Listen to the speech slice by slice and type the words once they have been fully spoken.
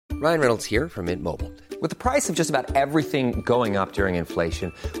Ryan Reynolds here from Mint Mobile. With the price of just about everything going up during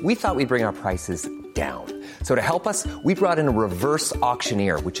inflation, we thought we'd bring our prices down. So to help us, we brought in a reverse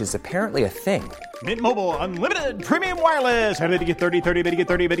auctioneer, which is apparently a thing. Mint Mobile Unlimited Premium Wireless. How to get 30, 30, bit to get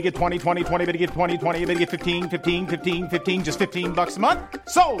 30, bit to get 20, 20, 20, bit to get 20, 20, bit to get 15, 15, 15, 15, just $15 a month?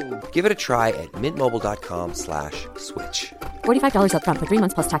 Sold! Give it a try at mintmobile.com/switch. $45 up front for 3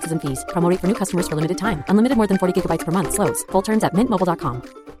 months plus taxes and fees. Promo rate for new customers for limited time. Unlimited more than 40 gigabytes per month. Slows full terms at mintmobile.com.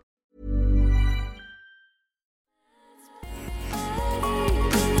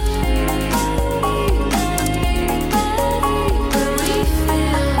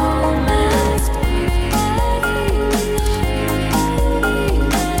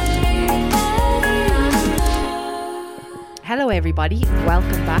 Hello everybody,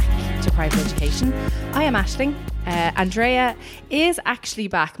 welcome back to Private Education. I am Aisling. Andrea is actually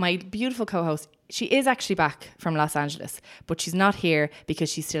back, my beautiful co-host. She is actually back from Los Angeles, but she's not here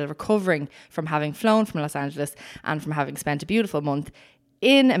because she's still recovering from having flown from Los Angeles and from having spent a beautiful month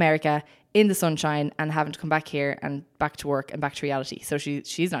in America, in the sunshine, and having to come back here and back to work and back to reality. So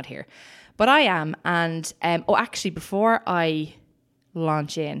she's not here. But I am, and actually before I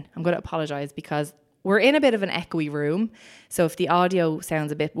launch in, I'm going to apologise because we're in a bit of an echoey room, so if the audio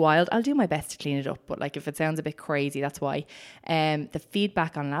sounds a bit wild, I'll do my best to clean it up, but like if it sounds a bit crazy, that's why. The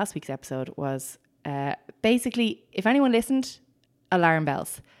feedback on last week's episode was basically, if anyone listened, alarm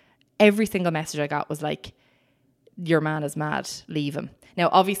bells. Every single message I got was like, your man is mad, leave him. Now,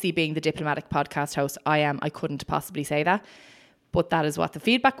 obviously being the diplomatic podcast host I couldn't possibly say that, but that is what the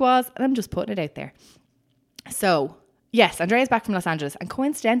feedback was, and I'm just putting it out there. So, yes, Andrea's back from Los Angeles, and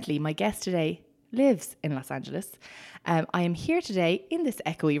coincidentally, my guest today lives in Los Angeles. I am here today in this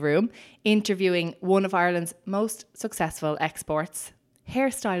echoey room interviewing one of Ireland's most successful exports,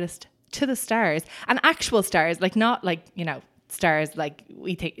 hairstylist to the stars, and actual stars, like not like, you know, stars like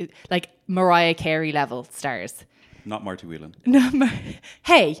we think, like Mariah Carey level stars. Not Marty Whelan. No,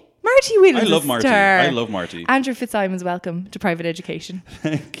 hey, Marty Whelan. I love Marty. Star. I love Marty. Andrew Fitzsimons, welcome to Private Education.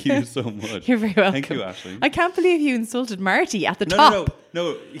 Thank you so much. You're very welcome. Thank you, Aisling. I can't believe you insulted Marty at the top.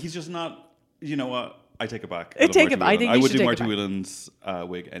 No, he's just not. You know what? I take it back. I think I would do Marty back. Whelan's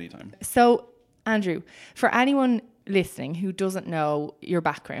wig anytime. So, Andrew, for anyone listening who doesn't know your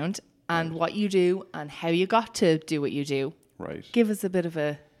background and what you do and how you got to do what you do, right? Give us a bit of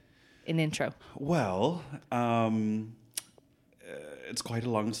an intro. Well, it's quite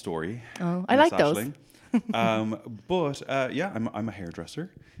a long story. Oh, I like those. But I'm a hairdresser.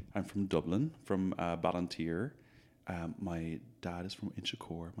 I'm from Dublin, from Ballantyre. My dad is from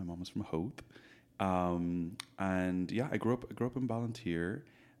Inchicore. My mom is from Hope. And yeah, I grew up in Ballantyre,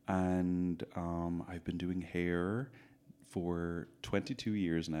 and I've been doing hair for 22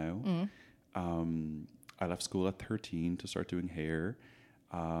 years now. I left school at 13 to start doing hair.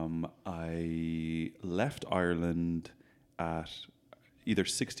 I left Ireland at either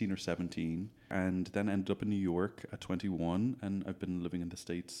 16 or 17, and then ended up in New York at 21, and I've been living in the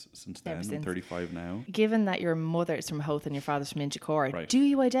States since then. I'm 35 now. Given that your mother's from Howth and your father's from Inchicore, right, do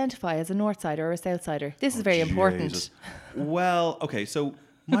you identify as a North Sider or a South Sider? This is very important. Well, okay, so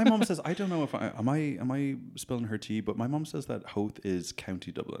my mom says, I don't know if am I spilling her tea, but my mom says that Howth is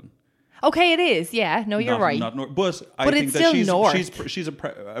County Dublin. Okay, it is. Yeah, no, you're right. Not north, but I think it's that still north. she's a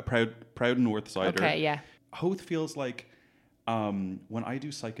proud North Sider. Okay, yeah. Howth feels like when I do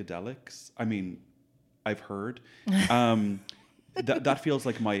psychedelics, I mean, I've heard that feels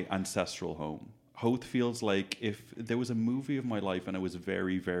like my ancestral home. Howth feels like if there was a movie of my life and I was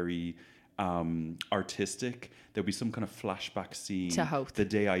very, very artistic, there'd be some kind of flashback scene to Howth, the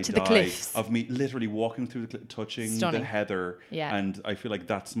day I to die, the cliffs, of me literally walking through the touching Stunning. the heather. Yeah. And I feel like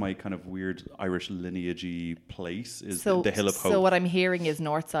that's my kind of weird Irish lineagey place, is so, the Hill of Howth. So what I'm hearing is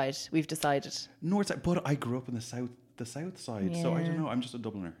North Side, we've decided. North Side, but I grew up in the south side, so I don't know. I'm just a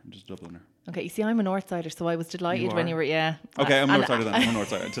Dubliner. Okay, you see, I'm a North Sider, so I was delighted when you were, yeah. Okay, I'm a North Sider then. I'm a North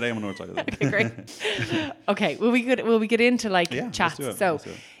Sider. Today I'm a North Sider then. Okay, great. Okay, will we get into chats? So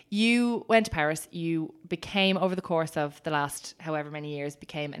you went to Paris, you became, over the course of the last however many years,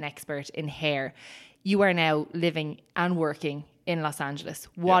 became an expert in hair. You are now living and working in Los Angeles.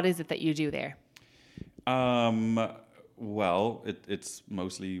 What is it that you do there? Well, it's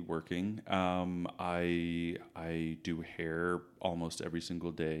mostly working. I do hair almost every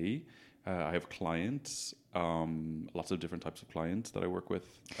single day. I have clients, lots of different types of clients that I work with.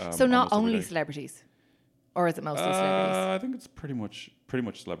 So not only celebrities, or is it mostly celebrities? I think it's pretty much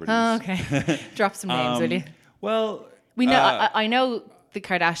celebrities. Oh, okay. Drop some names, will you? Well, we know. I know the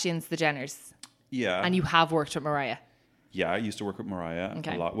Kardashians, the Jenners. Yeah. And you have worked with Mariah. Yeah, I used to work with Mariah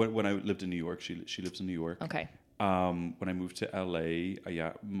a lot. When I lived in New York, she lives in New York. Okay. When I moved to LA,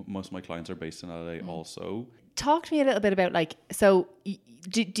 most of my clients are based in LA also. Talk to me a little bit about like, so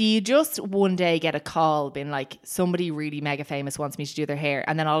do you just one day get a call being like, somebody really mega famous wants me to do their hair,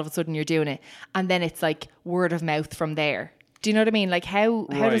 and then all of a sudden you're doing it, and then it's like word of mouth from there? Do you know what I mean? Like how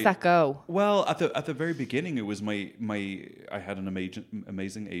does that go? Well, at the very beginning, it was my I had an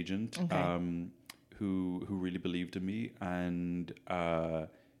amazing agent who really believed in me, and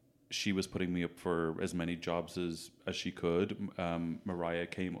she was putting me up for as many jobs as she could. Mariah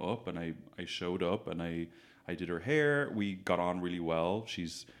came up, and I showed up, and I did her hair. We got on really well.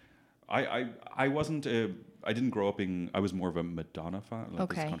 I wasn't I didn't grow up I was more of a Madonna fan. Like,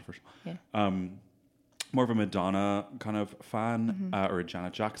 Okay. this is controversial. Yeah. More of a Madonna kind of fan or a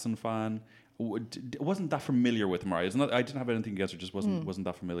Janet Jackson fan. Wasn't that familiar with Mariah. I didn't have anything against her, just wasn't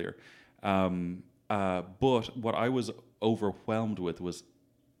that familiar. But what I was overwhelmed with was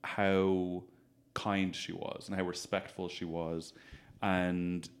how kind she was and how respectful she was.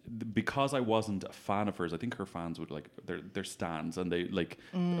 And because I wasn't a fan of hers, I think her fans would like their stans, and they like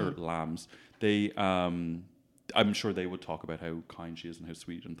or lambs. They I'm sure they would talk about how kind she is and how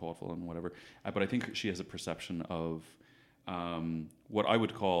sweet and thoughtful and whatever. But I think she has a perception of what I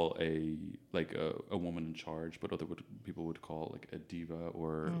would call a woman in charge, but other people would call like a diva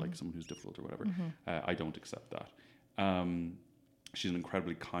or like someone who's difficult or whatever. I don't accept that. She's an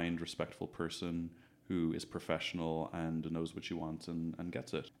incredibly kind, respectful person who is professional and knows what she wants and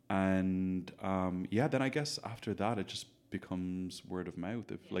gets it. And then I guess after that it just becomes word of mouth.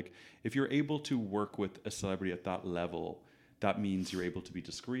 If you're able to work with a celebrity at that level, that means you're able to be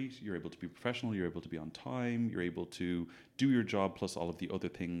discreet, you're able to be professional, you're able to be on time, you're able to do your job plus all of the other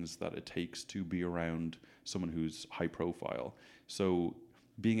things that it takes to be around someone who's high profile. So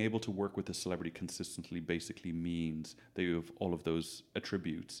being able to work with a celebrity consistently basically means that you have all of those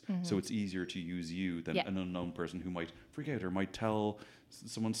attributes. So it's easier to use you than an unknown person who might freak out or might tell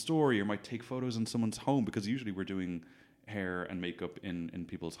someone's story or might take photos in someone's home, because usually we're doing hair and makeup in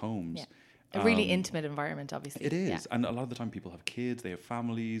people's homes. Yeah. A really intimate environment, obviously. It is. Yeah. And a lot of the time people have kids, they have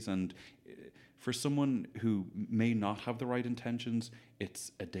families, and for someone who may not have the right intentions,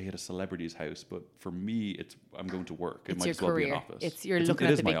 it's a day at a celebrity's house. But for me, I'm going to work. It It's might your as well career. be an office. You're looking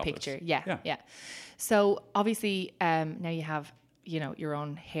at the big office. picture. Yeah. So obviously, now you have, your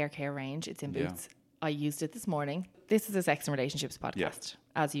own hair care range. It's in Boots. I used it this morning. This is a sex and relationships podcast,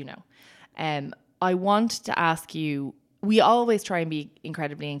 as you know. I want to ask you, we always try and be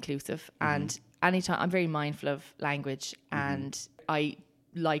incredibly inclusive, and anytime I'm very mindful of language, and I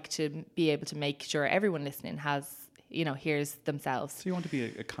like to be able to make sure everyone listening has, hears themselves. So you want to be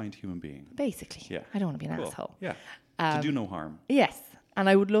a kind human being. Basically. Yeah. I don't want to be an Cool. asshole. Yeah. To do no harm. Yes. And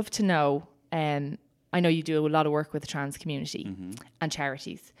I would love to know, I know you do a lot of work with the trans community and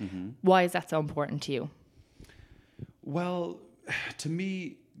charities. Why is that so important to you? Well, to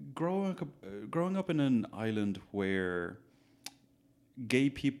me, growing up in an island where gay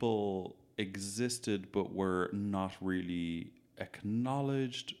people existed but were not really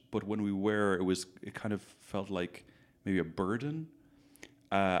acknowledged, but when we were, it kind of felt like maybe a burden.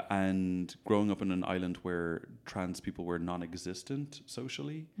 And growing up in an island where trans people were non-existent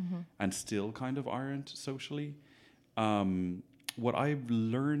socially and still kind of aren't socially, what I've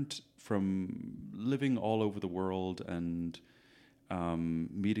learned from living all over the world and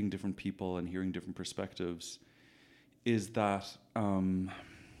meeting different people and hearing different perspectives is that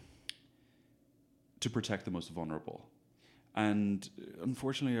to protect the most vulnerable. And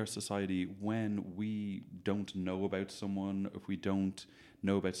unfortunately, our society, when we don't know about someone, if we don't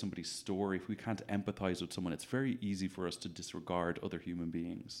know about somebody's story, if we can't empathize with someone, it's very easy for us to disregard other human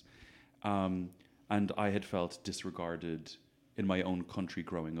beings. And I had felt disregarded in my own country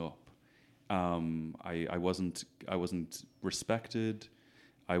growing up. I wasn't respected.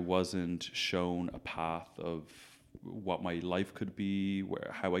 I wasn't shown a path of what my life could be,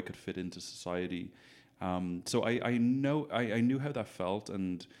 how I could fit into society. So I knew how that felt,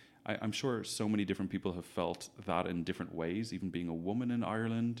 and I'm sure so many different people have felt that in different ways. Even being a woman in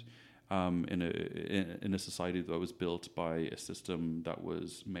Ireland, in a society that was built by a system that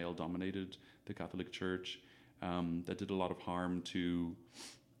was male dominated, the Catholic Church, that did a lot of harm to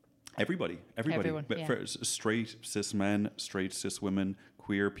everybody. Everyone, yeah. For straight cis men, straight cis women,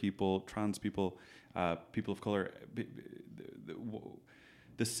 queer people, trans people, people of color.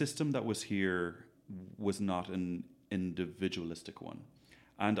 The system that was here was not an individualistic one.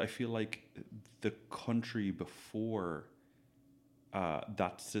 And I feel like the country before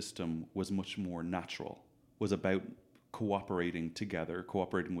that system was much more natural, was about cooperating together,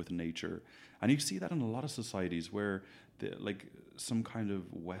 cooperating with nature. And you see that in a lot of societies where some kind of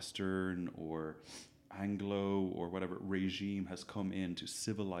Western or Anglo or whatever regime has come in to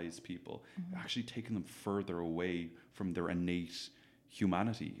civilize people, actually taken them further away from their innate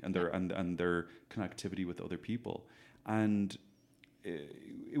humanity and their connectivity with other people. And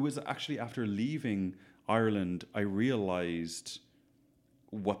it was actually after leaving Ireland I realized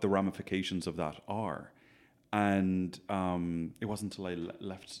what the ramifications of that are. And it wasn't until I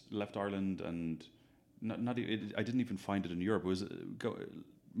left Ireland, and I didn't even find it in Europe. It was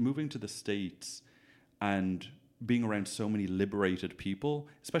moving to the States and being around so many liberated people,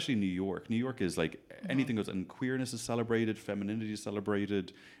 especially New York. New York is like anything goes, and queerness is celebrated, femininity is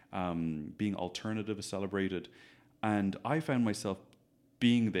celebrated, being alternative is celebrated. And I found myself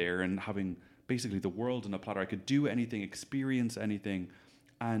being there and having basically the world in a platter. I could do anything, experience anything.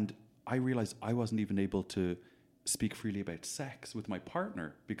 And I realized I wasn't even able to speak freely about sex with my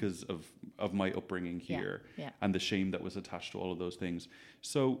partner because of my upbringing here and the shame that was attached to all of those things.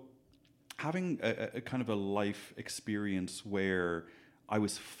 So having a kind of a life experience where I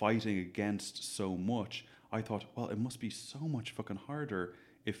was fighting against so much, I thought, well, it must be so much fucking harder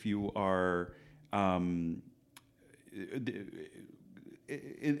if you are in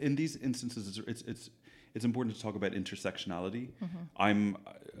these instances. It's important to talk about intersectionality.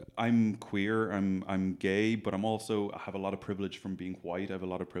 I'm queer, I'm gay, but I have a lot of privilege from being white. I have a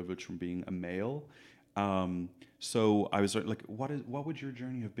lot of privilege from being a male. So I was like, what would your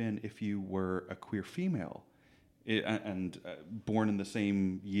journey have been if you were a queer female and born in the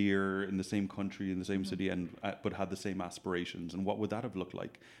same year, in the same country, in the same city, and but had the same aspirations? And what would that have looked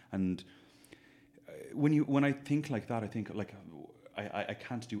like? And when I think like that, I think like I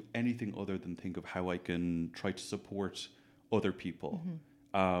can't do anything other than think of how I can try to support other people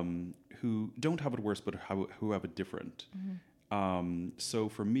who don't have it worse, but who have it different. So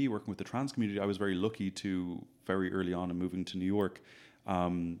for me, working with the trans community, I was very lucky to, very early on in moving to New York,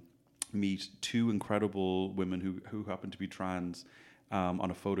 meet two incredible women who happened to be trans on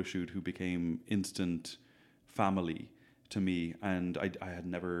a photo shoot, who became instant family to me. And I had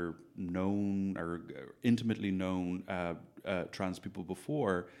never known or intimately known trans people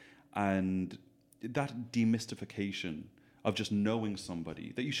before. And that demystification of just knowing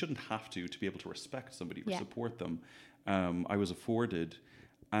somebody, that you shouldn't have to be able to respect somebody or support them, I was afforded.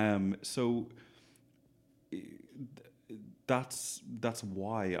 So that's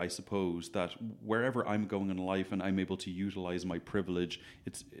why I suppose that wherever I'm going in life and I'm able to utilize my privilege,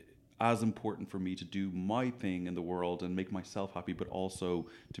 it's as important for me to do my thing in the world and make myself happy, but also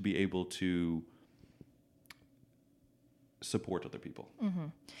to be able to support other people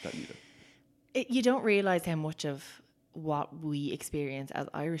that need it. You don't realize how much of what we experience as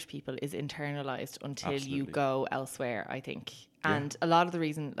Irish people is internalized until you go elsewhere, I think. And a lot of the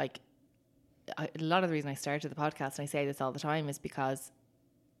reason I started the podcast, and I say this all the time, is because,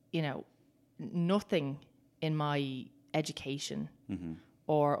 nothing in my education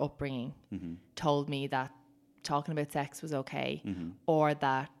or upbringing told me that talking about sex was okay, or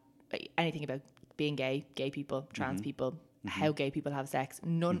that anything about being gay people, trans people, how gay people have sex.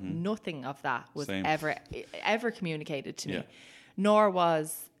 Nothing of that was ever communicated to me. Nor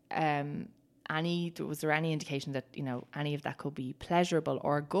was there any indication that any of that could be pleasurable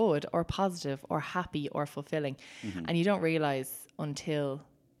or good or positive or happy or fulfilling. And you don't realize until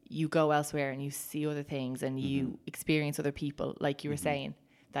you go elsewhere and you see other things and you experience other people, like you were saying,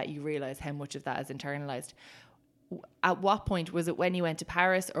 that you realize how much of that is internalized. At what point, was it when you went to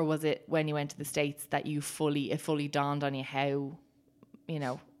Paris, or was it when you went to the States that it fully dawned on you how,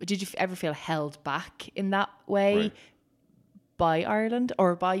 did you ever feel held back in that way by Ireland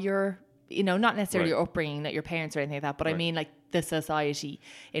or by your, not necessarily your upbringing, not your parents or anything like that, but I mean like the society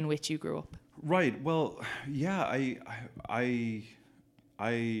in which you grew up? Right. Well, yeah,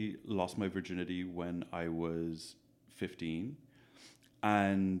 I lost my virginity when I was 15,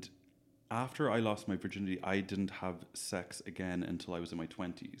 and after I lost my virginity, I didn't have sex again until I was in my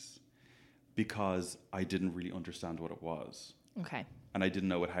 20s, because I didn't really understand what it was. Okay. And I didn't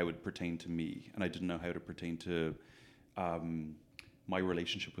know how it would pertain to me, and I didn't know how it pertain to my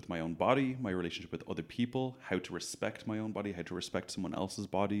relationship with my own body, my relationship with other people, how to respect my own body, how to respect someone else's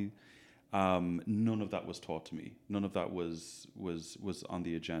body. None of that was taught to me. None of that was on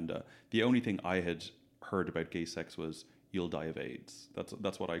the agenda. The only thing I had heard about gay sex was, you'll die of AIDS.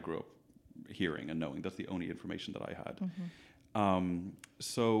 That's what I grew up hearing and knowing. That's the only information that I had.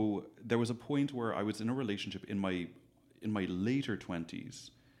 So there was a point where I was in a relationship in my later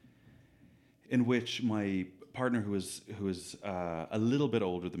 20s, in which my partner, who was a little bit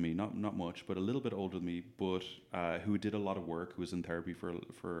older than me, not much, but a little bit older than me, but who did a lot of work, who was in therapy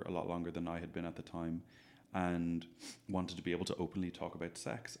for a lot longer than I had been at the time, and wanted to be able to openly talk about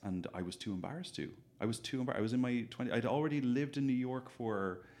sex, and I was too embarrassed to. I was too embarrassed. I was in my 20s. I'd already lived in New York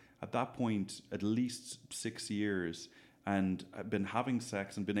for, at that point, at least 6 years, and I've been having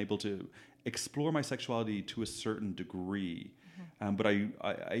sex and been able to explore my sexuality to a certain degree. But I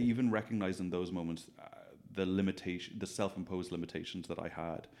even recognized in those moments the self-imposed limitations that I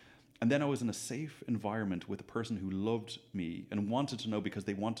had. And then I was in a safe environment with a person who loved me and wanted to know, because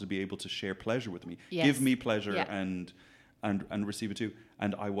they wanted to be able to share pleasure with me, give me pleasure and receive it too.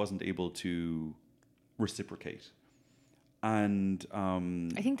 And I wasn't able to reciprocate. And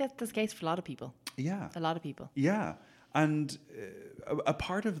I think that's the case for a lot of people. Yeah. A lot of people. Yeah. And a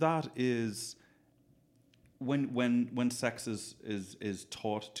part of that is when sex is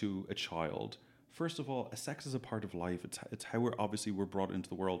taught to a child. First of all, sex is a part of life. It's how we're brought into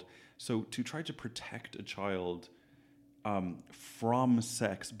the world. So to try to protect a child from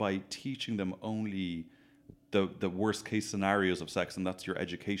sex by teaching them only the worst case scenarios of sex, and that's your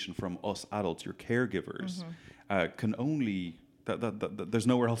education from us adults, your caregivers, can only there's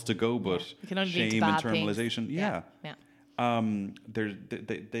nowhere else to go but shame, internalization.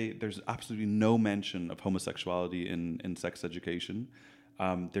 There's absolutely no mention of homosexuality in sex education.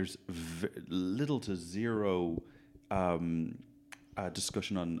 There's little to zero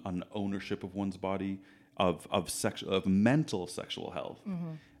discussion on ownership of one's body, of mental sexual health.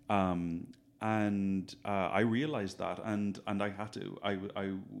 And I realized that, and I had to.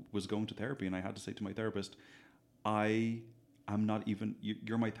 I was going to therapy, and I had to say to my therapist, I'm not even.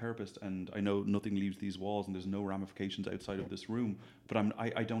 You're my therapist, and I know nothing leaves these walls, and there's no ramifications outside of this room. But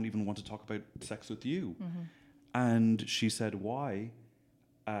I don't even want to talk about sex with you. And she said, why?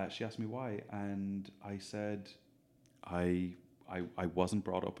 She asked me why, and I said, I wasn't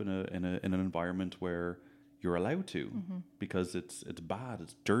brought up in an environment where you're allowed to, because it's bad,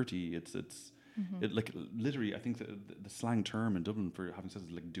 it's dirty, it's like literally. I think the slang term in Dublin for having sex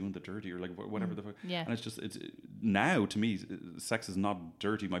is like doing the dirty, or like whatever the fuck. Yeah. And it's now to me, sex is not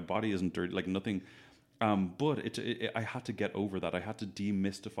dirty. My body isn't dirty, like nothing. But I had to get over that. I had to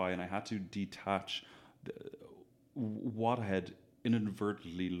demystify, and I had to detach what I had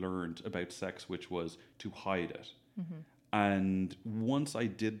inadvertently learned about sex, which was to hide it. And once I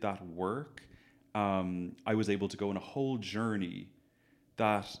did that work, I was able to go on a whole journey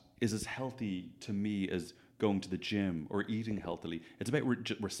that is as healthy to me as going to the gym or eating healthily. It's about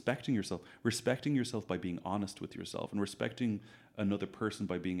respecting yourself by being honest with yourself, and respecting another person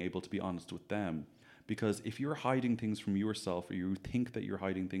by being able to be honest with them. Because if you're hiding things from yourself, or you think that you're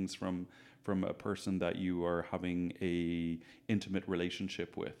hiding things from a person that you are having a intimate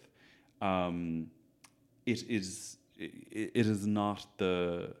relationship with, it's not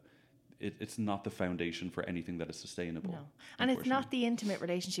the foundation for anything that is sustainable. No. And it's not the intimate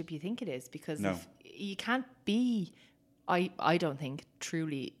relationship you think it is, because if you can't be, I don't think,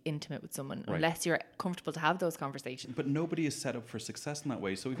 truly intimate with someone unless you're comfortable to have those conversations. But nobody is set up for success in that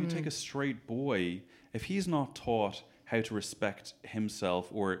way. So if you take a straight boy, if he's not taught how to respect himself,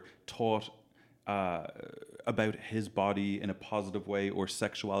 or taught about his body in a positive way, or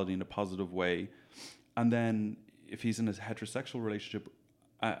sexuality in a positive way, and then if he's in a heterosexual relationship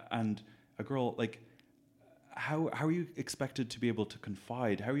and a girl, like, how are you expected to be able to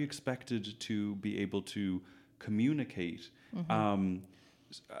confide? How are you expected to be able to communicate?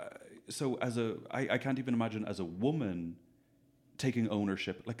 So I can't even imagine as a woman taking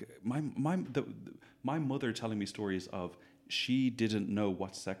ownership. Like my mother telling me stories of, she didn't know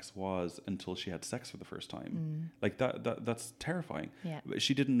what sex was until she had sex for the first time. Like that's terrifying. Yeah.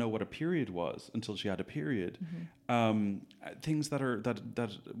 She didn't know what a period was until she had a period. Things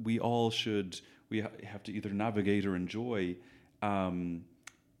that we all have to either navigate or enjoy.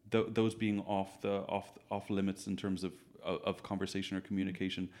 Those being off limits in terms of conversation or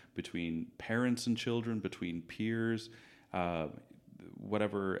communication between parents and children, between peers,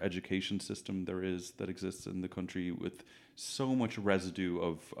 whatever education system there is that exists in the country, with so much residue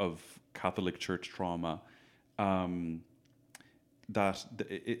of Catholic Church trauma, that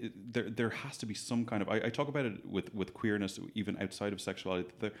there has to be some kind of, I talk about it with queerness, even outside of sexuality,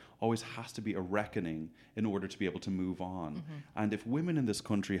 that there always has to be a reckoning in order to be able to move on. And if women in this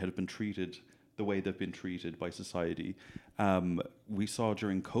country had been treated the way they've been treated by society, we saw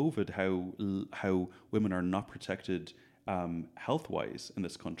during COVID how women are not protected health-wise in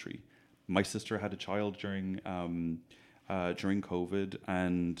this country. My sister had a child during COVID,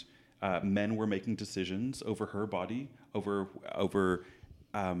 and men were making decisions over her body, over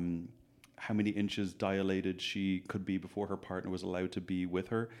how many inches dilated she could be before her partner was allowed to be with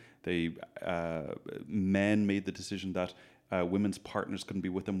her. Men made the decision that women's partners couldn't be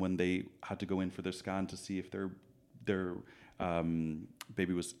with them when they had to go in for their scan to see if their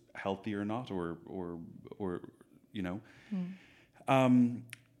baby was healthy or not, or you know.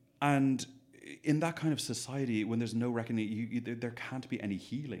 And in that kind of society, when there's no reckoning, there can't be any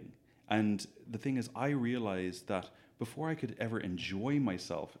healing. And the thing is, I realized that before I could ever enjoy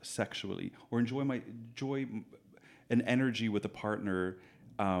myself sexually or enjoy an energy with a partner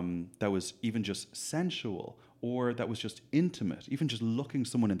that was even just sensual or that was just intimate, even just looking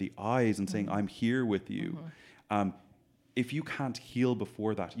someone in the eyes and saying, I'm here with you. If you can't heal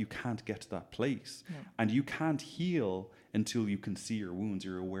before that, you can't get to that place. And you can't heal until you can see your wounds,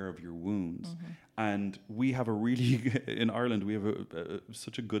 you're aware of your wounds. And we have in Ireland, we have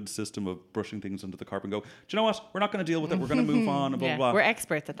such a good system of brushing things under the carpet and go, do you know what? We're not going to deal with it. We're going to move on and blah, blah, blah. We're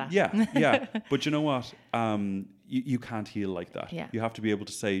experts at that. Yeah. But you know what? You can't heal like that. Yeah. You have to be able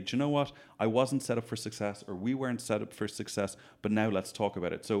to say, do you know what? I wasn't set up for success, or we weren't set up for success, but now let's talk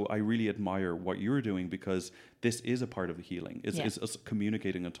about it. So I really admire what you're doing, because this is a part of the healing. It's us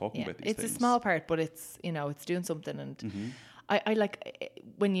communicating and talking about these things. It's a small part, but it's, it's doing something. And I like,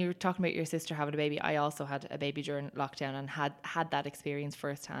 when you're talking about your sister having a baby, I also had a baby during lockdown and had that experience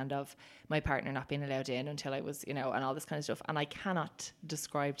firsthand of my partner not being allowed in until I was, and all this kind of stuff. And I cannot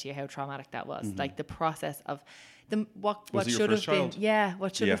describe to you how traumatic that was. Like the process of what should have been,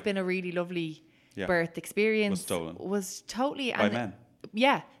 what should have been a really lovely birth experience was totally by men.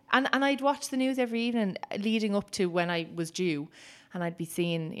 Yeah. And I'd watch the news every evening leading up to when I was due. And I'd be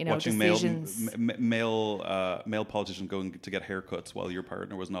seeing, watching decisions. male politicians going to get haircuts while your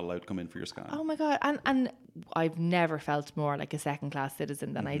partner was not allowed to come in for your scan. Oh my God. And I've never felt more like a second-class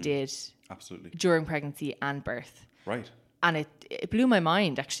citizen than I did during pregnancy and birth. Right. And it blew my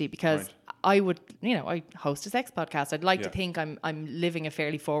mind, actually, because I would, I host a sex podcast. I'd like to think I'm living a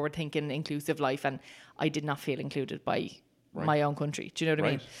fairly forward-thinking, inclusive life, and I did not feel included by my own country. Do you know what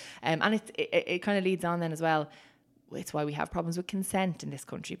I mean? And it kind of leads on then as well. It's why we have problems with consent in this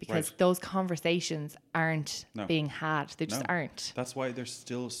country, because those conversations aren't being had. They just aren't. That's why there's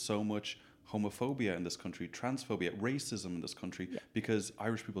still so much homophobia in this country, transphobia, racism in this country, because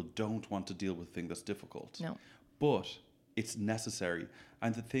Irish people don't want to deal with a thing that's difficult. No. But it's necessary.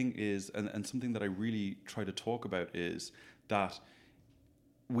 And the thing is, and something that I really try to talk about is that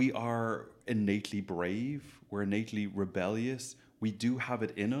we are innately brave, we're innately rebellious, we do have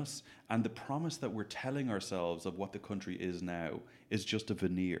it in us, and the promise that we're telling ourselves of what the country is now is just a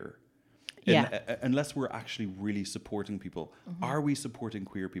veneer. Unless we're actually really supporting people. Are we supporting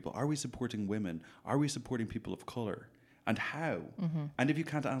queer people? Are we supporting women? Are we supporting people of colour? And how? And if you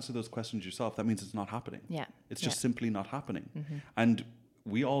can't answer those questions yourself, that means it's not happening. It's just simply not happening. And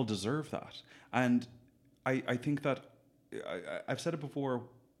we all deserve that. And I think that, I've said it before,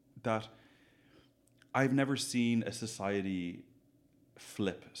 that I've never seen a society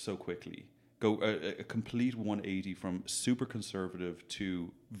flip so quickly, go a complete 180 from super conservative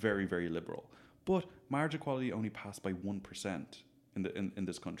to very, very liberal. But marriage equality only passed by 1% in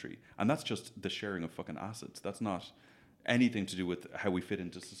this country, and that's just the sharing of fucking assets. That's not anything to do with how we fit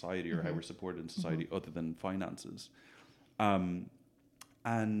into society or how we're supported in society, other than finances.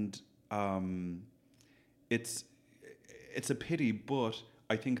 It's a pity, but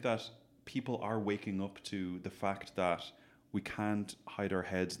I think that people are waking up to the fact that we can't hide our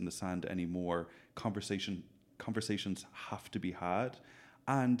heads in the sand anymore. Conversations have to be had.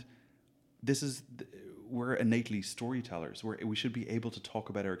 And we're innately storytellers. We should be able to talk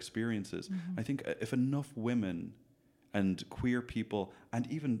about our experiences. I think if enough women and queer people and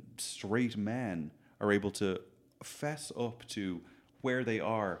even straight men are able to fess up to where they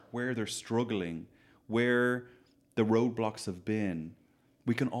are, where they're struggling, where the roadblocks have been,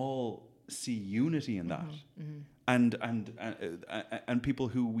 we can all see unity in that. And people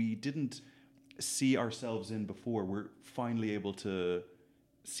who we didn't see ourselves in before, we're finally able to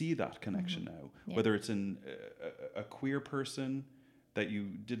see that connection now. Whether it's in a queer person that you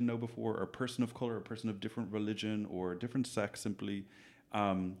didn't know before, or a person of color, a person of different religion or different sex, simply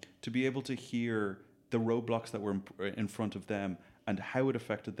to be able to hear the roadblocks that were in front of them and how it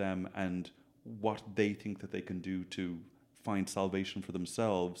affected them and what they think that they can do to find salvation for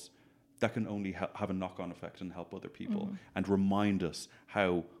themselves. That can only have a knock-on effect and help other people and remind us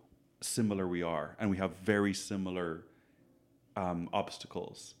how similar we are. And we have very similar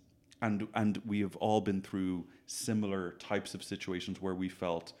obstacles. And we have all been through similar types of situations where we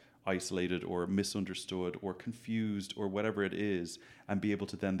felt isolated or misunderstood or confused or whatever it is, and be able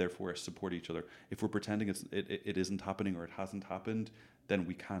to then therefore support each other. If we're pretending it isn't happening or it hasn't happened, then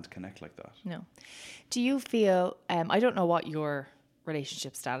we can't connect like that. No. Do you feel, I don't know what your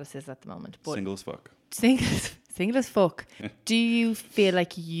relationship status is at the moment, but single as fuck. Single as fuck. Do you feel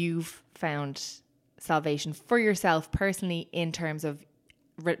like you've found salvation for yourself personally in terms of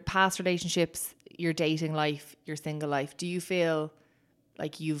past relationships, your dating life, your single life? Do you feel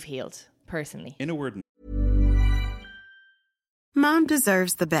like you've healed personally? In a word, Mom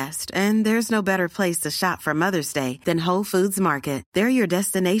deserves the best, and there's no better place to shop for Mother's Day than Whole Foods Market. They're your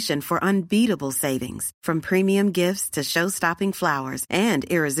destination for unbeatable savings, from premium gifts to show-stopping flowers and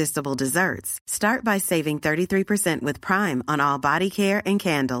irresistible desserts. Start by saving 33% with Prime on all body care and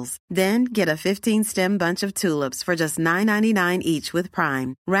candles. Then get a 15-stem bunch of tulips for just $9.99 each with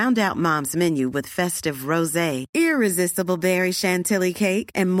Prime. Round out Mom's menu with festive rosé, irresistible berry chantilly cake,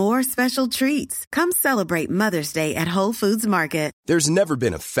 and more special treats. Come celebrate Mother's Day at Whole Foods Market. There's never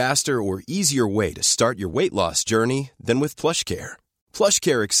been a faster or easier way to start your weight loss journey than with PlushCare.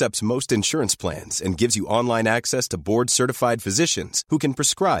 PlushCare accepts most insurance plans and gives you online access to board-certified physicians who can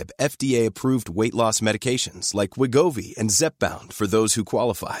prescribe FDA-approved weight loss medications like Wegovy and Zepbound for those who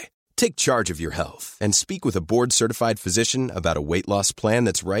qualify. Take charge of your health and speak with a board-certified physician about a weight loss plan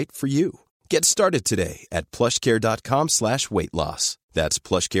that's right for you. Get started today at plushcare.com/weight loss. That's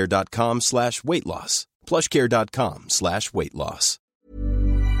plushcare.com/weight loss. plushcare.com/weight loss.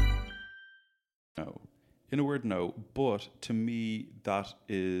 no. In a word, no. But to me, that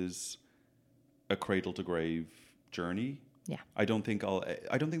is a cradle to grave journey. Yeah. I don't think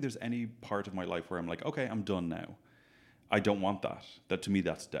there's any part of my life where I'm like, okay, I'm done now. I don't want that. That to me,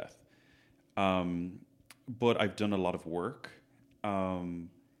 that's death. But I've done a lot of work.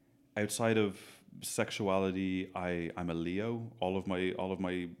 Outside of sexuality, I'm a Leo. All of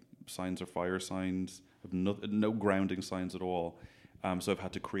my signs are fire signs. I've no grounding signs at all. So I've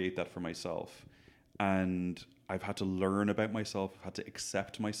had to create that for myself. And I've had to learn about myself. I've had to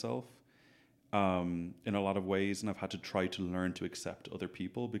accept myself in a lot of ways. And I've had to try to learn to accept other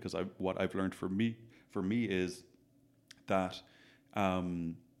people, because what I've learned for me is that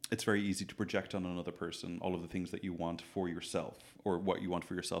it's very easy to project on another person all of the things that you want for yourself, or what you want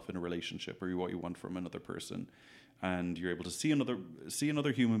for yourself in a relationship, or what you want from another person. And you're able to see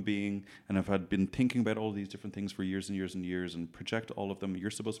another human being, and I've been thinking about all these different things for years and years and years, and project all of them. You're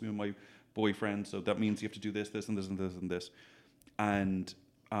supposed to be my boyfriend, so that means you have to do this, this, and this, and this, and this. And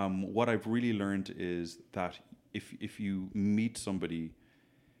what I've really learned is that if you meet somebody,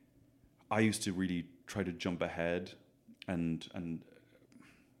 I used to really try to jump ahead and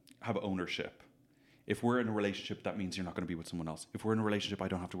have ownership. If we're in a relationship, that means you're not going to be with someone else. If we're in a relationship, I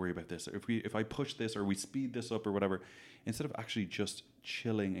don't have to worry about this. If I push this, or we speed this up, or whatever, instead of actually just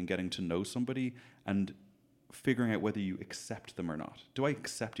chilling and getting to know somebody and figuring out whether you accept them or not. Do I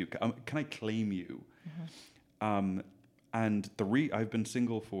accept you? Can I claim you? Mm-hmm. And I've been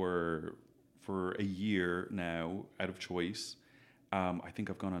single for a year now, out of choice. I think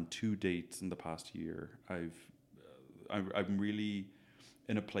I've gone on 2 dates in the past year. I'm really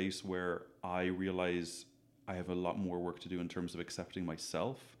in a place where I realize I have a lot more work to do in terms of accepting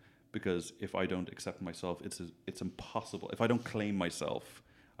myself, because if I don't accept myself, it's impossible. If I don't claim myself,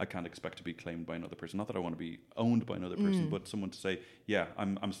 I can't expect to be claimed by another person. Not that I want to be owned by another person, but someone to say, yeah,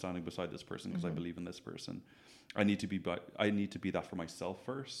 I'm standing beside this person because I believe in this person. I need to be that for myself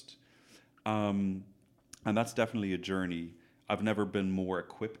first. And that's definitely a journey. I've never been more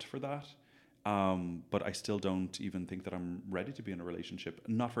equipped for that. But I still don't even think that I'm ready to be in a relationship.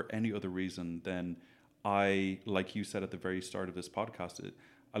 Not for any other reason than like you said at the very start of this podcast,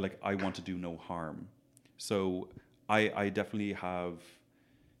 I want to do no harm. So I definitely have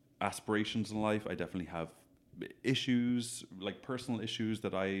aspirations in life. I definitely have issues, like personal issues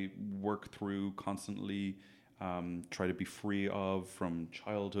that I work through constantly, try to be free of from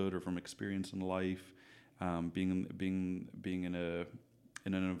childhood or from experience in life, being in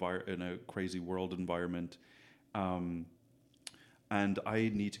a crazy world environment, and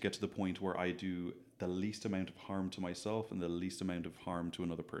I need to get to the point where I do the least amount of harm to myself and the least amount of harm to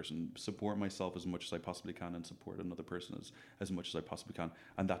another person. Support myself as much as I possibly can, and support another person as much as I possibly can.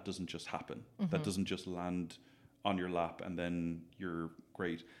 And that doesn't just happen. Mm-hmm. That doesn't just land on your lap and then you're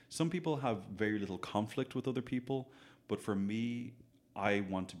great. Some people have very little conflict with other people, but for me, I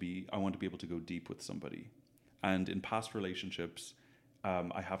want to be able to go deep with somebody. And in past relationships,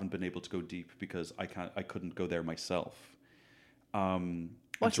 I haven't been able to go deep because I couldn't go there myself.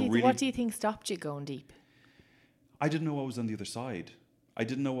 What do you think stopped you going deep? I didn't know what was on the other side. I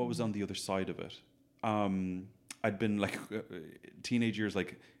didn't know what was on the other side of it. I'd been like teenage years,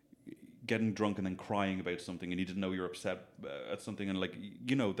 like getting drunk and then crying about something, and you didn't know you're upset at something, and like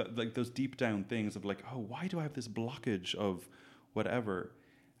that, like those deep down things of like, oh, why do I have this blockage of whatever?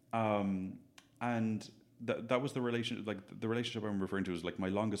 And that was the relationship. Like the relationship I'm referring to is like my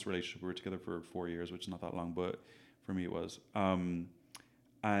longest relationship. We were together for 4 years, which is not that long, but for me it was.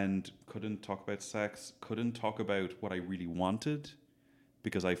 and couldn't talk about sex, couldn't talk about what I really wanted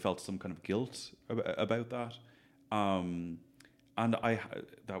because I felt some kind of guilt about that. And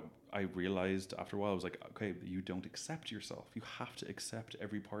I realized after a while, I was like, okay, you don't accept yourself. You have to accept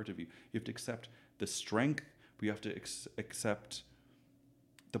every part of you. You have to accept the strength, but you have to accept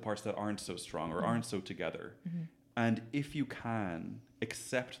the parts that aren't so strong or aren't so together. And if you can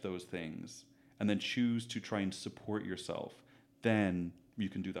accept those things and then choose to try and support yourself, then you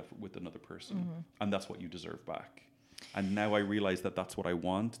can do that with another person. And that's what you deserve back. And now I realize that that's what I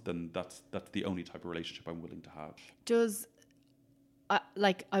want, then that's the only type of relationship I'm willing to have. Does,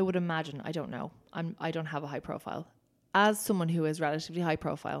 I would imagine, I don't know, I don't have a high profile. As someone who is relatively high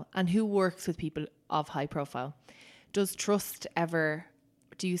profile and who works with people of high profile, do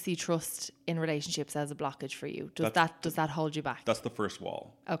you see trust in relationships as a blockage for you? Does that hold you back? That's the first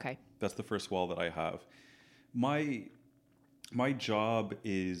wall. Okay. That's the first wall that I have. My job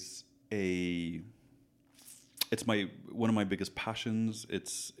is one of my biggest passions.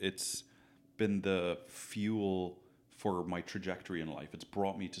 It's been the fuel for my trajectory in life. It's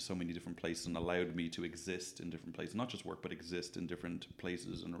brought me to so many different places and allowed me to exist in different places, not just work, but exist in different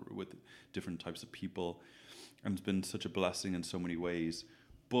places and with different types of people. And it's been such a blessing in so many ways.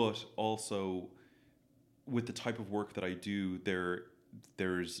 But also with the type of work that I do,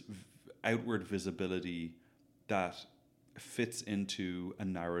 there's outward visibility that fits into a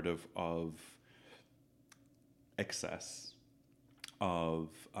narrative of excess, of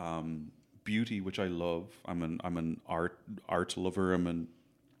beauty, which I love. I'm an art lover. I'm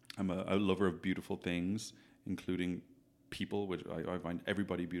a lover of beautiful things, including people, which I find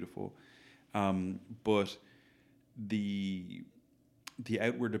everybody beautiful. But the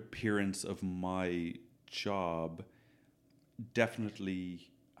outward appearance of my job definitely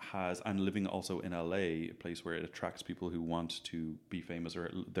has, and living also in LA, a place where it attracts people who want to be famous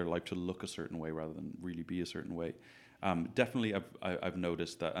or their life to look a certain way rather than really be a certain way. Definitely, I've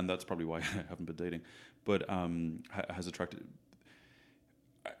noticed that, and that's probably why I haven't been dating. But has attracted.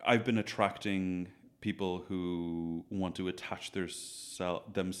 I've been attracting people who want to attach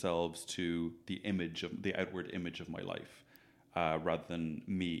themselves to the outward image of my life, rather than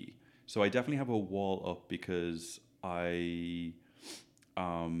me. So I definitely have a wall up because I'm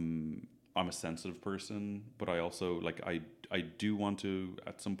a sensitive person, but I also I do want to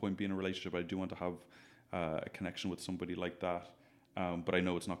at some point be in a relationship. I do want to have a connection with somebody like that, but I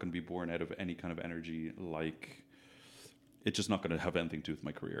know it's not going to be born out of any kind of energy. Like, it's just not going to have anything to do with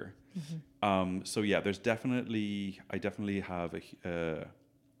my career. So yeah, I definitely have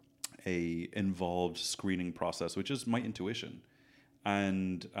a involved screening process, which is my intuition.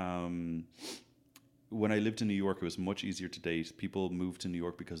 And when I lived in New York, it was much easier to date. People move to New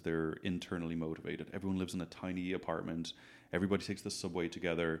York because they're internally motivated. Everyone lives in a tiny apartment. Everybody takes the subway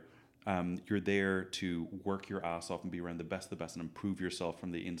together. You're there to work your ass off and be around the best and improve yourself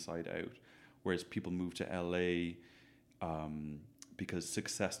from the inside out. Whereas people move to LA because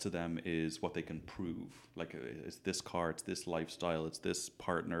success to them is what they can prove. Like, it's this car, it's this lifestyle, it's this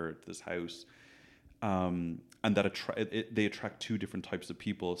partner, it's this house. And that they attract two different types of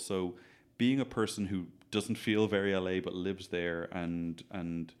people. So being a person who doesn't feel very LA but lives there, and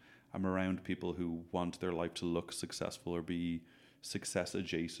I'm around people who want their life to look successful or be success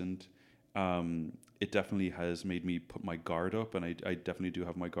adjacent, it definitely has made me put my guard up, and I definitely do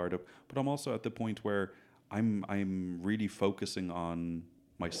have my guard up. But I'm also at the point where I'm really focusing on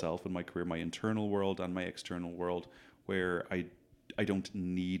myself and my career, my internal world and my external world, where I don't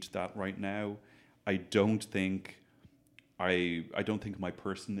need that right now. I don't think my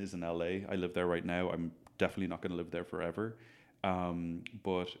person is in LA. I live there right now. I'm definitely not going to live there forever.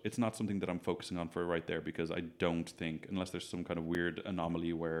 But it's not something that I'm focusing on for right there, because I don't think, unless there's some kind of weird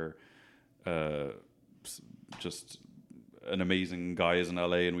anomaly where just an amazing guy is in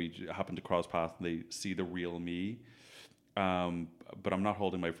LA and we happen to cross paths and they see the real me. But I'm not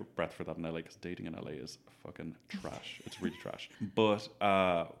holding my breath for that in LA, because dating in LA is fucking trash. It's really trash. But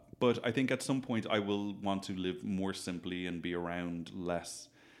I think at some point I will want to live more simply and be around less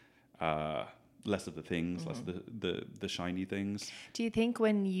of the things, less the shiny things. Do you think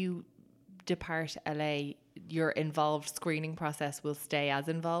when you depart LA, your involved screening process will stay as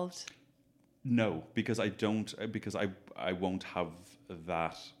involved? No, because I won't have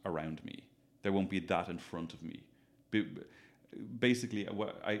that around me. There won't be that in front of me. Basically,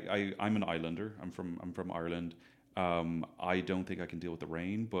 I'm an islander. I'm from Ireland. I don't think I can deal with the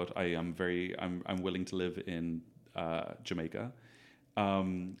rain, but I'm willing to live in Jamaica,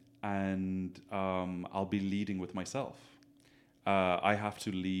 and I'll be leading with myself. I have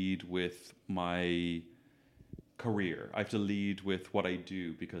to lead with my career. I have to lead with what I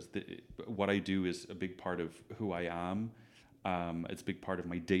do, because what I do is a big part of who I am. It's a big part of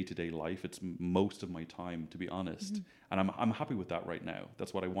my day-to-day life. It's most of my time, to be honest. And I'm happy with that right now.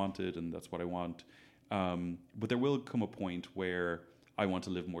 That's what I wanted, and that's what I want. But there will come a point where I want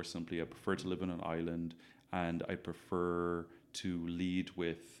to live more simply. I prefer to live on an island, and I prefer to lead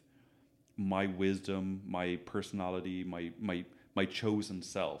with my wisdom, my personality, my chosen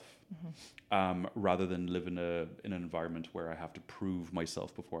self, rather than live in an environment where I have to prove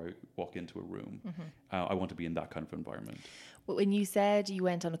myself before I walk into a room. I want to be in that kind of environment. Well, when you said you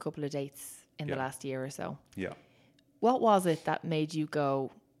went on a couple of dates in the last year or so, what was it that made you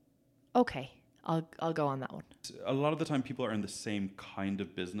go, okay, I'll go on that one? A lot of the time people are in the same kind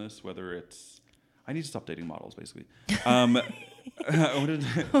of business, whether it's, I need to stop dating models, basically.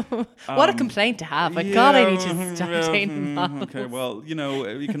 What a complaint to have. Like, God, I need to stop dating models. Okay, well,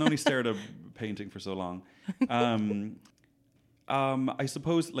 you can only stare at a painting for so long. I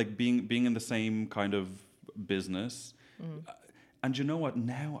suppose, like, being in the same kind of business. And you know what?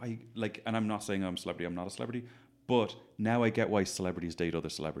 Now and I'm not saying I'm a celebrity. I'm not a celebrity. But now I get why celebrities date other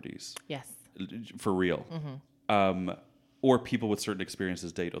celebrities. Yes. For real. Or people with certain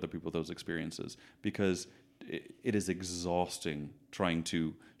experiences date other people with those experiences, because it is exhausting trying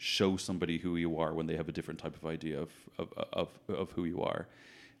to show somebody who you are when they have a different type of idea of who you are.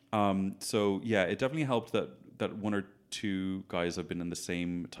 So yeah, it definitely helped that one or two guys have been in the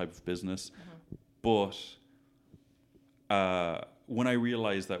same type of business. But when I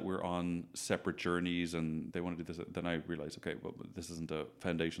realized that we're on separate journeys and they want to do this, then I realized, okay, well, this isn't a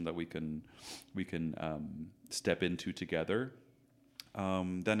foundation that we can step into together.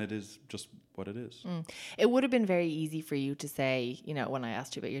 Then it is just what it is. It would have been very easy for you to say, when I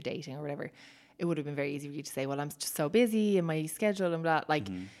asked you about your dating or whatever, it would have been very easy for you to say, well, I'm just so busy in my schedule and blah. Like,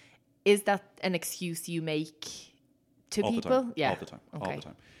 is that an excuse you make to all people? The time. Yeah. All the time. Okay. All the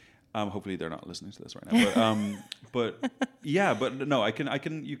time. Hopefully they're not listening to this right now. But yeah, but no,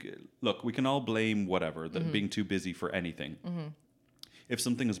 look, we can all blame whatever, being too busy for anything. If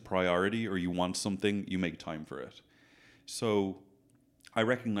something is a priority or you want something, you make time for it. So I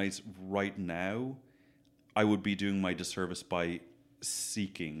recognize right now I would be doing my disservice by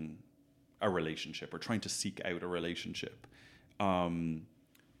seeking a relationship or trying to seek out a relationship.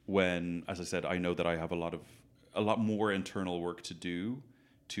 When, as I said, I know that I have a lot more internal work to do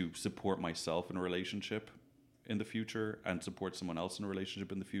to support myself in a relationship in the future and support someone else in a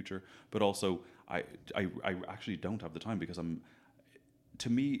relationship in the future. But also, I actually don't have the time, because to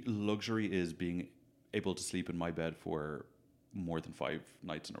me, luxury is being able to sleep in my bed for more than 5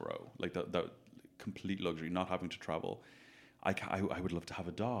 nights in a row. Like that complete luxury, not having to travel. I would love to have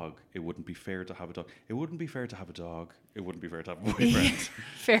a dog. It wouldn't be fair to have a dog. It wouldn't be fair to have a dog. It wouldn't be fair to have a boyfriend.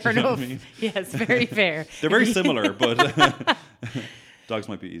 Fair enough. I mean? Yes, very fair. They're very similar, but dogs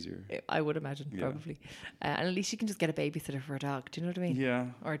might be easier. I would imagine, probably. And at least you can just get a babysitter for a dog. Do you know what I mean? Yeah.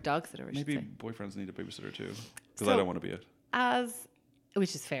 Or a dog sitter, I Maybe should say. boyfriends need a babysitter too, because I don't want to be it.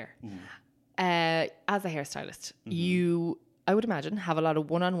 Which is fair. As a hairstylist, you, I would imagine, have a lot of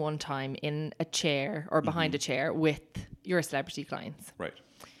one-on-one time in a chair or behind a chair with your celebrity clients. Right.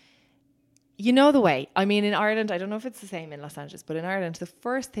 You know the way. I mean, in Ireland, I don't know if it's the same in Los Angeles, but in Ireland, the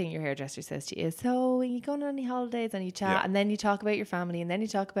first thing your hairdresser says to you is, so are you going on any holidays? And you chat, and then you talk about your family, and then you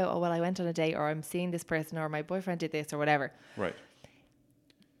talk about, oh, well, I went on a date, or I'm seeing this person, or my boyfriend did this, or whatever. Right.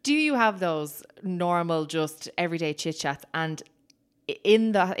 Do you have those normal, just everyday chit-chats? And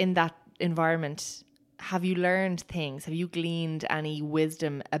in that environment, have you learned things? Have you gleaned any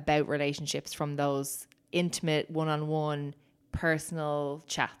wisdom about relationships from those intimate, one-on-one, personal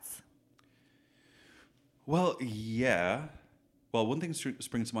chats? Well, yeah. Well, one thing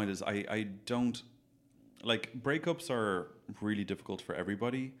springs to mind is I don't, like, breakups are really difficult for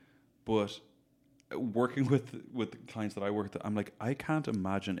everybody, but working with clients that I work with, I'm like, I can't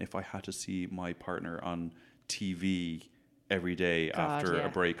imagine if I had to see my partner on TV every day after a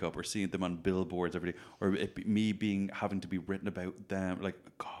breakup, or seeing them on billboards every day, or having to be written about them. Like,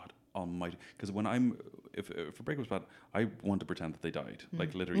 God almighty. Because when if a breakup's bad, I want to pretend that they died.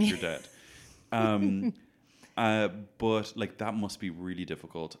 Like, literally, you're dead. But like, that must be really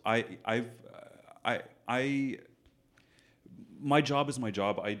difficult. My job is my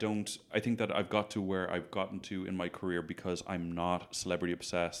job. I think that I've got to where I've gotten to in my career because I'm not celebrity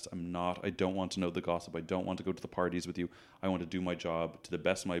obsessed. I don't want to know the gossip. I don't want to go to the parties with you. I want to do my job to the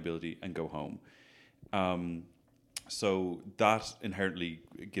best of my ability and go home. So that inherently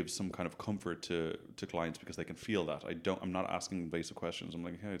gives some kind of comfort to clients, because they can feel that. I'm not asking invasive questions. I'm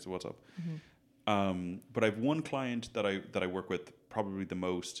like, hey, so what's up? But I've one client that I work with probably the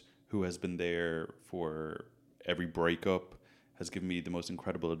most, who has been there for every breakup has given me the most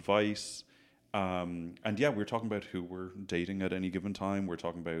incredible advice. And yeah, we're talking about who we're dating at any given time. We're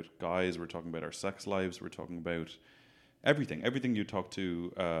talking about guys. We're talking about our sex lives. We're talking about everything you talk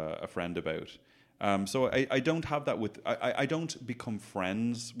to a friend about. So I don't have that with, I don't become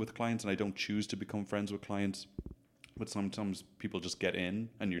friends with clients, and I don't choose to become friends with clients, but sometimes people just get in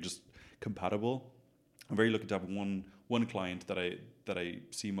and you're just compatible. I'm very lucky to have one client that I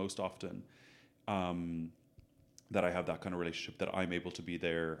see most often, that I have that kind of relationship, that I'm able to be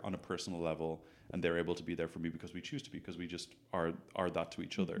there on a personal level and they're able to be there for me because we choose to be, because we just are that to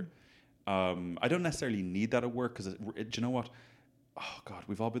each other. I don't necessarily need that at work, because do you know what? Oh God,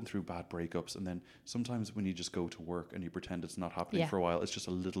 we've all been through bad breakups, and then sometimes when you just go to work and you pretend it's not happening for a while, it's just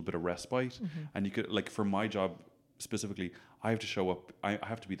a little bit of respite. And you could, like, for my job specifically, I have to show up. I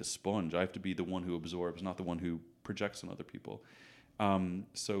have to be the sponge. I have to be the one who absorbs, not the one who projects on other people.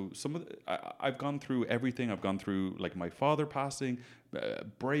 So I've gone through everything. I've gone through, like, my father passing,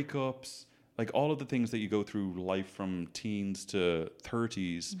 breakups, like all of the things that you go through life from teens to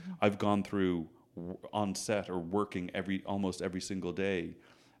 30s. I've gone through on set or working almost every single day,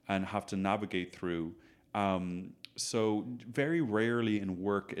 and have to navigate through. So very rarely in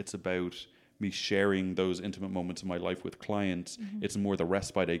work it's about me sharing those intimate moments of my life with clients. It's more the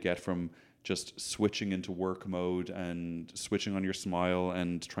respite I get from just switching into work mode and switching on your smile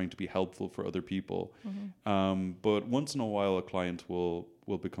and trying to be helpful for other people. But once in a while a client will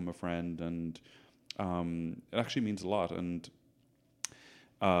become a friend, and it actually means a lot. And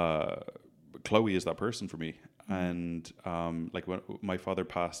Chloe is that person for me. And like, when my father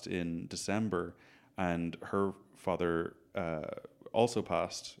passed in December, and her father also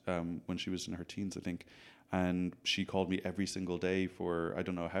passed when she was in her teens, I think. And she called me every single day for I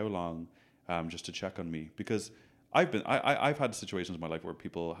don't know how long, just to check on me, because I've had situations in my life where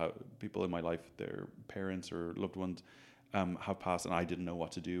people in my life, their parents or loved ones have passed, and I didn't know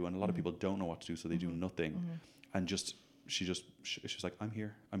what to do, and a lot of people don't know what to do, so they do nothing. And she's like, I'm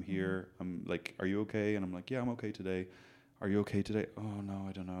here. I'm like, are you okay? And I'm like, yeah, I'm okay today. Are you okay today? Oh no,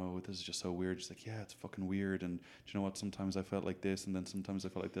 I don't know. This is just so weird. She's like, yeah, it's fucking weird. And do you know what? Sometimes I felt like this, and then sometimes I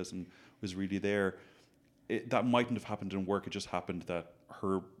felt like this, and was really there. That mightn't have happened in work. It just happened that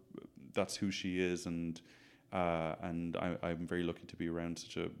that's who she is, and I'm very lucky to be around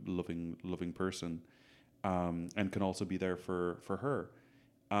such a loving person, and can also be there for her.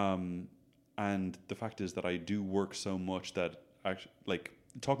 And the fact is that I do work so much that, actually, like,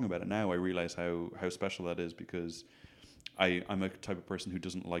 talking about it now, I realize how special that is, because I'm a type of person who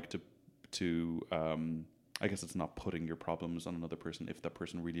doesn't like to I guess it's not putting your problems on another person if that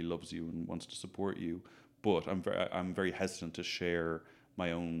person really loves you and wants to support you. But I'm very hesitant to share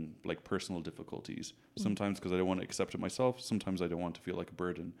my own, like, personal difficulties. Sometimes because I don't want to accept it myself. Sometimes I don't want to feel like a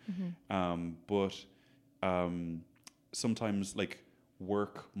burden. But sometimes, like,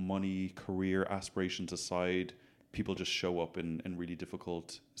 work, money, career aspirations aside, people just show up in really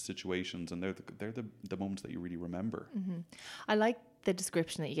difficult situations, and they're the moments that you really remember. I like the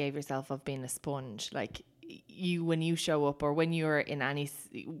description that you gave yourself of being a sponge. Like, when you show up, or when you're in any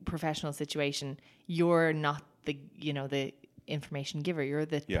professional situation, you're not the information giver. You're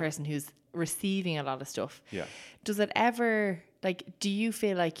the person who's receiving a lot of stuff. Does it ever, like, do you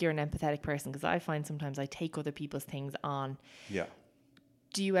feel like you're an empathetic person? Because I find sometimes I take other people's things on.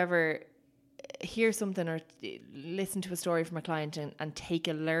 Do you ever hear something or listen to a story from a client and take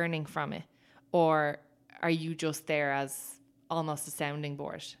a learning from it? Or are you just there as almost a sounding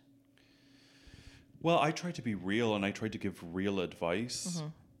board? Well, I try to be real, and I try to give real advice.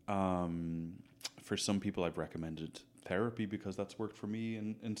 For some people, I've recommended therapy because that's worked for me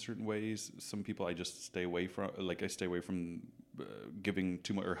in certain ways. Some people I just stay away from. Like, I stay away from giving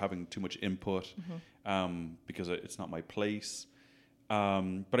too much or having too much input because it's not my place.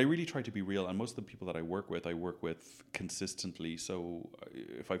 But I really try to be real, and most of the people that I work with consistently. So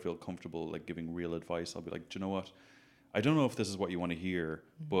if I feel comfortable, like, giving real advice, I'll be like, do you know what? I don't know if this is what you want to hear,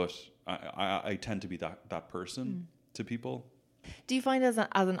 but I tend to be that person to people. Do you find as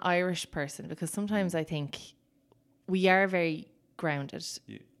an Irish person, because sometimes I think we are very grounded,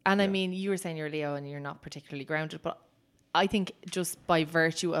 and I mean, you were saying you're Leo and you're not particularly grounded, but I think just by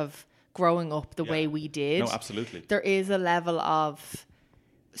virtue of growing up the way we did, no, absolutely, there is a level of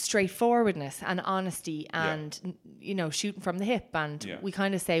straightforwardness and honesty, and shooting from the hip, and we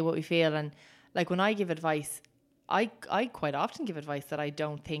kind of say what we feel. And like, when I give advice, I quite often give advice that I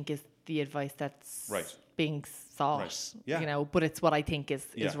don't think is the advice that's being sought, but it's what I think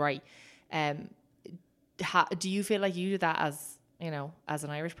is right. Do you feel like you do that as an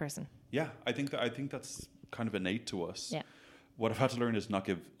Irish person? Yeah, I think that's kind of innate to us. what I've had to learn is not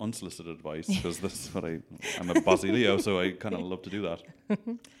give unsolicited advice, because this is what I'm a bossy Leo, so I kind of love to do that.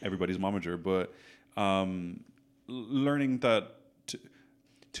 Everybody's momager. But learning that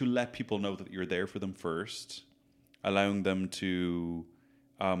to let people know that you're there for them first, allowing them to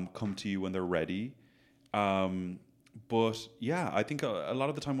come to you when they're ready. But yeah, I think a lot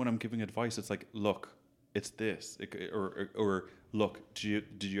of the time when I'm giving advice, it's like, look, it's this, or look,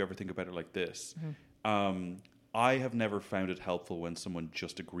 did you ever think about it like this? I have never found it helpful when someone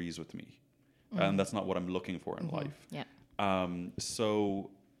just agrees with me, and that's not what I'm looking for in life. Yeah. So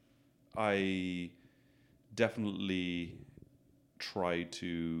I definitely try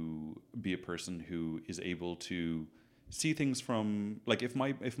to be a person who is able to see things from, like, if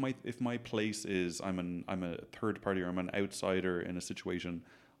my place is I'm a third party, or I'm an outsider in a situation,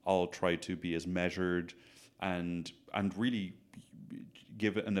 I'll try to be as measured and really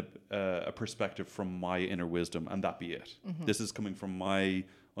give it a perspective from my inner wisdom, and that be it. This is coming from my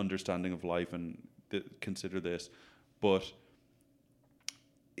understanding of life, and consider this. But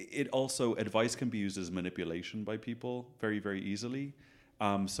it also, advice can be used as manipulation by people very, very easily.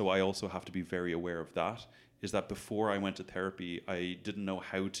 So I also have to be very aware of that. Is that before I went to therapy, I didn't know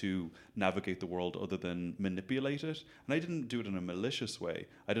how to navigate the world other than manipulate it. And I didn't do it in a malicious way.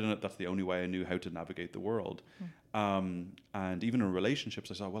 I didn't know that's the only way I knew how to navigate the world. And even in relationships,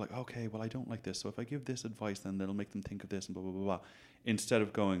 I thought, well, like, okay, well, I don't like this. So if I give this advice, then that'll make them think of this and blah, blah, blah, blah. Instead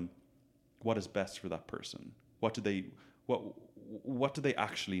of going, what is best for that person? What do they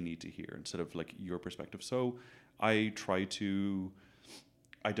actually need to hear, instead of like your perspective? So I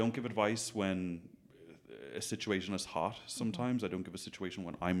don't give advice when a situation is hot. Sometimes I don't give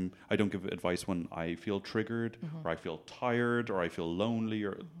I don't give advice when I feel triggered, or I feel tired, or I feel lonely,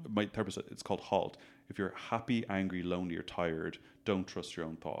 or my therapist, it's called HALT. If you're happy, angry, lonely, or tired, don't trust your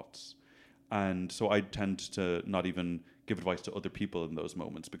own thoughts. And so I tend to not even give advice to other people in those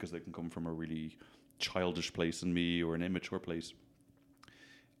moments, because they can come from a really childish place in me, or an immature place.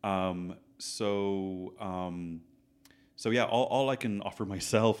 So yeah, all I can offer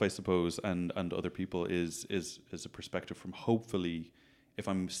myself, I suppose, and other people is a perspective from, hopefully, if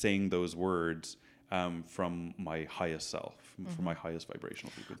I'm saying those words, from my highest self, from my highest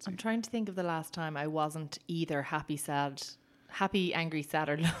vibrational frequency. I'm trying to think of the last time I wasn't either happy, angry, sad,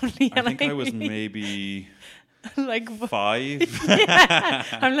 or lonely. I think I was maybe like 5. Yeah.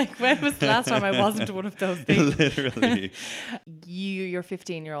 I'm like, when was the last time I wasn't one of those things? Literally. Your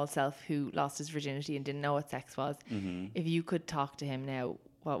 15-year-old self who lost his virginity and didn't know what sex was, if you could talk to him now,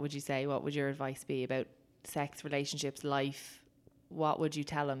 what would you say? What would your advice be about sex, relationships, life? What would you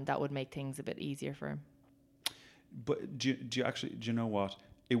tell him that would make things a bit easier for him? But do you know what?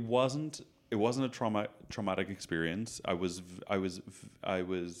 It wasn't a traumatic experience. I was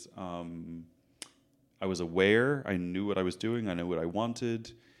aware. I knew what I was doing. I knew what I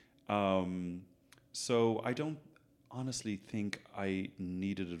wanted. So I don't honestly think I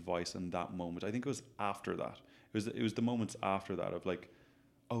needed advice in that moment. I think it was after that. It was the moments after that of like,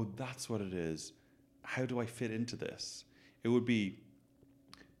 oh, that's what it is. How do I fit into this? It would be.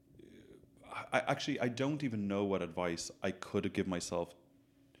 I don't even know what advice I could have given myself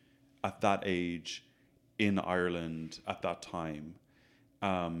at that age in Ireland at that time.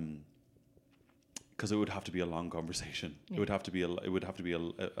 Because it would have to be a long conversation. Yeah. It would have to be a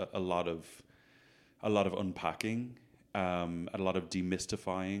lot of unpacking, a lot of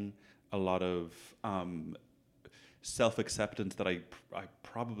demystifying, a lot of self-acceptance that I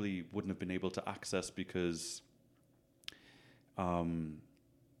probably wouldn't have been able to access, because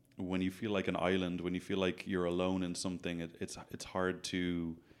when you feel like an island, when you feel like you're alone in something, it's hard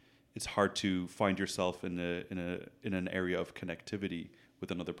to find yourself in an area of connectivity with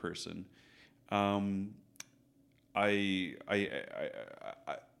another person. I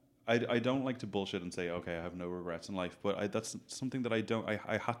don't like to bullshit and say, okay, I have no regrets in life, but that's something that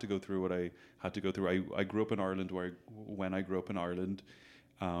I had to go through what I had to go through. I grew up in Ireland when I grew up in Ireland,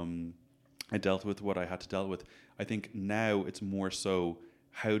 I dealt with what I had to deal with. I think now it's more so,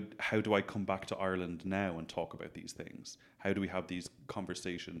 how do I come back to Ireland now and talk about these things? How do we have these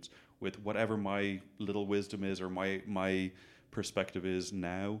conversations with whatever my little wisdom is, or my perspective is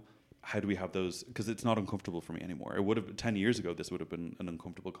now? How do we have those? Because it's not uncomfortable for me anymore. It would have 10 years ago. This would have been an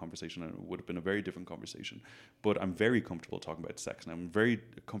uncomfortable conversation, and it would have been a very different conversation. But I'm very comfortable talking about sex now. I'm very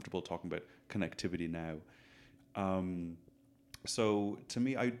comfortable talking about connectivity now. So to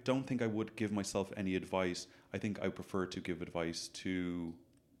me, I don't think I would give myself any advice. I think I prefer to give advice to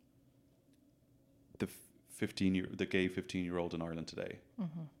the gay 15-year-old in Ireland today.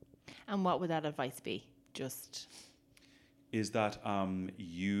 Mm-hmm. And what would that advice be? Is that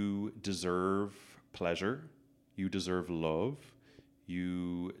you deserve pleasure, You deserve love.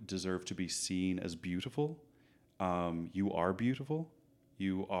 You deserve to be seen as beautiful. You are beautiful.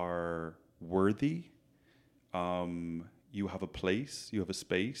 You are worthy. You have a place. You have a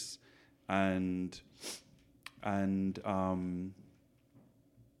space, and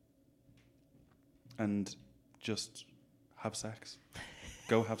just have sex.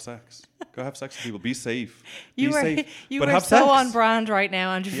 Go have sex. Go have sex with people. Be safe. You Be safe. You but are have so sex. on brand right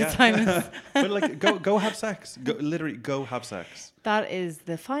now, Andrew Fitzsimons. But like, go have sex. Literally, go have sex. That is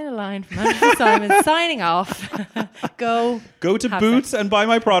the final line from Andrew Fitzsimons signing off. Go to have Boots sex. and buy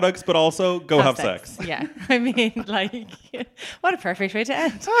my products, but also go have sex. Yeah, I mean, like, what a perfect way to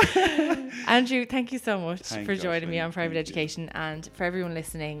end. Andrew, thank you so much for joining me on Private Education. And for everyone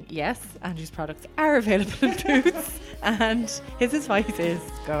listening, yes, Andrew's products are available in Boots, and his advice is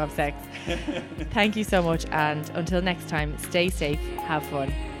go have sex. Thank you so much, and until next time, stay safe, have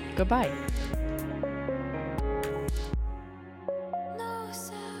fun. Goodbye.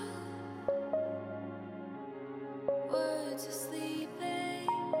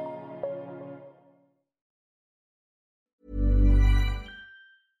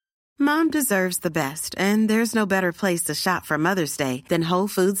 Mom deserves the best, and there's no better place to shop for Mother's Day than Whole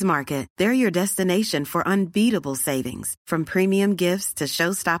Foods Market. They're your destination for unbeatable savings, from premium gifts to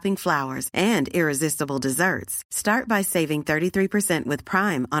show-stopping flowers and irresistible desserts. Start by saving 33% with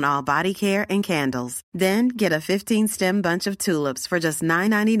Prime on all body care and candles. Then get a 15-stem bunch of tulips for just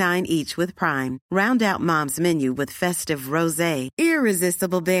 $9.99 each with Prime. Round out Mom's menu with festive rosé,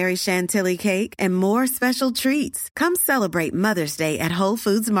 irresistible berry chantilly cake, and more special treats. Come celebrate Mother's Day at Whole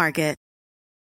Foods Market.